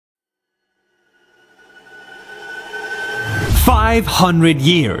500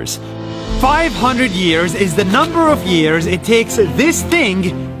 years. 500 years is the number of years it takes this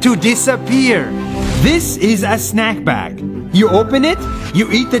thing to disappear. This is a snack bag. You open it,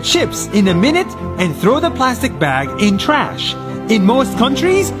 you eat the chips in a minute and throw the plastic bag in trash. In most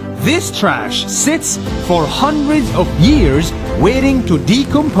countries, this trash sits for hundreds of years waiting to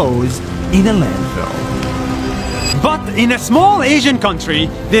decompose in a landfill. But in a small Asian country,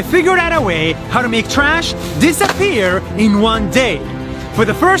 they figured out a way how to make trash disappear in one day. For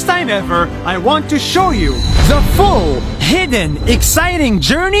the first time ever, I want to show you the full, hidden, exciting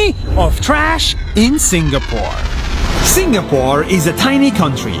journey of trash in Singapore. Singapore is a tiny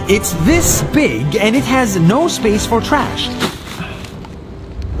country. It's this big and it has no space for trash.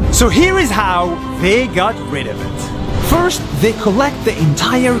 So here is how they got rid of it. First, they collect the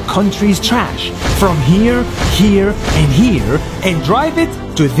entire country's trash from here, here, and here and drive it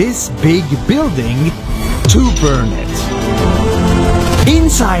to this big building to burn it.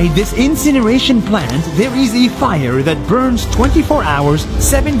 Inside this incineration plant, there is a fire that burns 24 hours,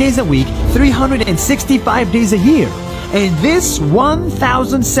 7 days a week, 365 days a year. And this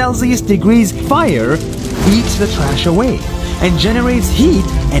 1000 Celsius degrees fire eats the trash away and generates heat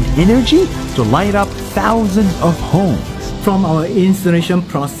and energy to light up thousands of homes. From our incineration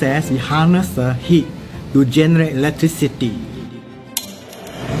process, we harness the heat to generate electricity.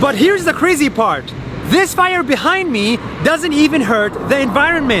 But here's the crazy part. This fire behind me doesn't even hurt the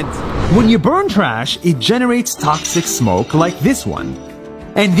environment. When you burn trash, it generates toxic smoke like this one.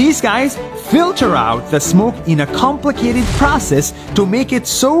 And these guys filter out the smoke in a complicated process to make it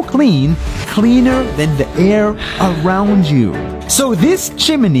so clean, cleaner than the air around you. So this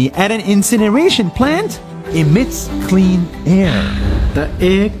chimney at an incineration plant emits clean air. The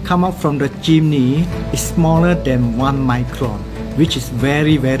air come out from the chimney is smaller than 1 micron, which is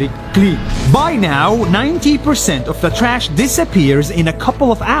very clean. By now, 90% of the trash disappears in a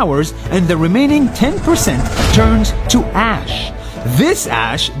couple of hours and the remaining 10% turns to ash. This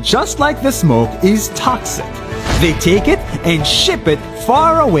ash, just like the smoke, is toxic. They take it and ship it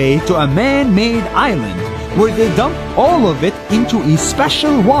far away to a man-made island where they dump all of it into a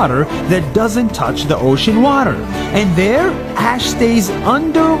special water that doesn't touch the ocean water. And there, ash stays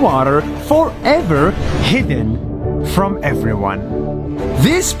underwater forever, hidden from everyone.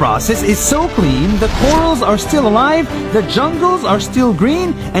 This process is so clean, the corals are still alive, the jungles are still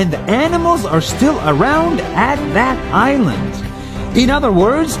green, and the animals are still around at that island. In other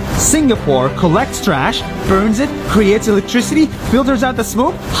words, Singapore collects trash, burns it, creates electricity, filters out the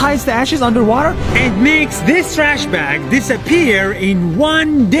smoke, hides the ashes underwater, and makes this trash bag disappear in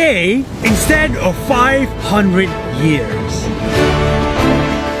one day instead of 500 years.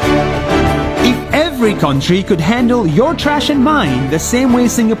 If every country could handle your trash and mine the same way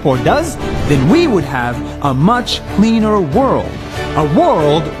Singapore does, then we would have a much cleaner world. A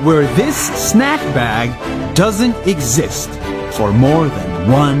world where this snack bag doesn't exist for more than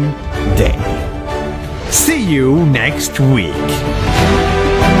one day. See you next week.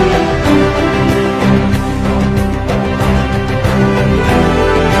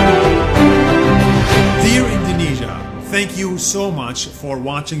 Dear Indonesia, thank you so much for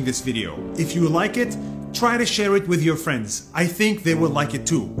watching this video. If you like it, try to share it with your friends. I think they will like it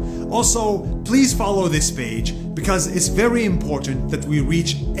too. Also, please follow this page because it's very important that we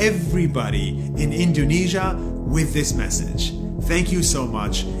reach everybody in Indonesia with this message. Thank you so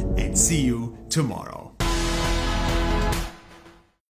much and see you tomorrow.